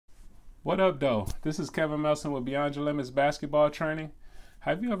What up, though? This is Kevin Melson with Beyond Your Limits Basketball Training.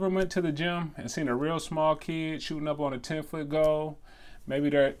 Have you ever went to the gym and seen a real small kid shooting up on a 10-foot goal?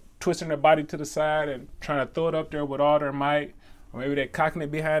 Maybe they're twisting their body to the side and trying to throw it up there with all their might. Or maybe they're cocking it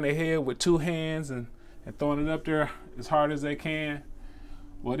behind their head with two hands and throwing it up there as hard as they can.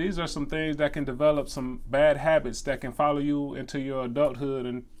 Well, these are some things that can develop some bad habits that can follow you into your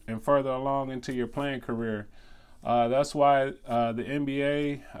adulthood and further along into your playing career. That's why the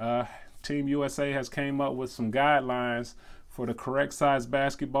NBA, Team USA has came up with some guidelines for the correct size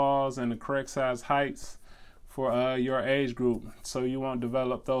basketballs and the correct size heights for your age group, so you won't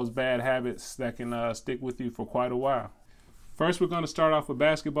develop those bad habits that can stick with you for quite a while. First, we're going to start off with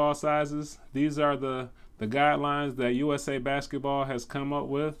basketball sizes. These are the guidelines that USA Basketball has come up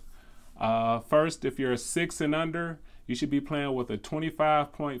with. First, if you're 6 and under, you should be playing with a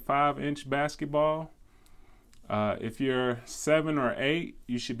 25.5-inch basketball. If you're 7 or 8,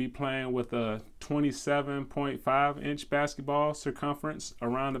 you should be playing with a 27.5-inch basketball circumference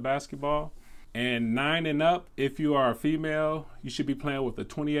around the basketball. And 9 and up, if you are a female, you should be playing with a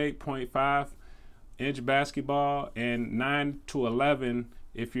 28.5-inch basketball. And 9 to 11,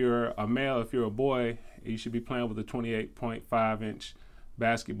 if you're a male, if you're a boy, you should be playing with a 28.5-inch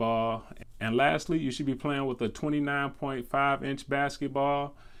basketball. And lastly, you should be playing with a 29.5-inch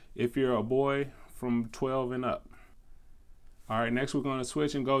basketball if you're a boy from 12 and up. All right, next we're going to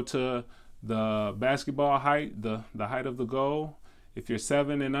switch and go to the basketball height, the height of the goal. If you're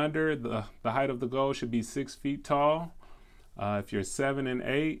 7 and under, the height of the goal should be 6 feet tall. If you're 7 and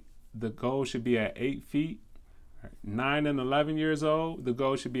 8, the goal should be at 8 feet. 9 and 11 years old, the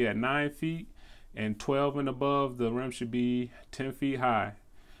goal should be at 9 feet. And 12 and above, the rim should be 10 feet high.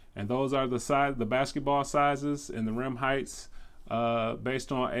 And those are the basketball sizes and the rim heights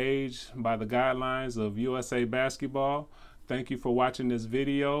based on age by the guidelines of USA Basketball. Thank you for watching this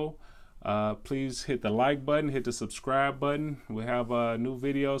video. Please hit the like button, hit the subscribe button. We have new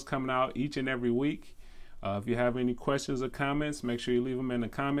videos coming out each and every week. If you have any questions or comments, make sure you leave them in the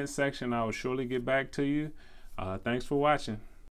comment section. I will surely get back to you. Thanks for watching.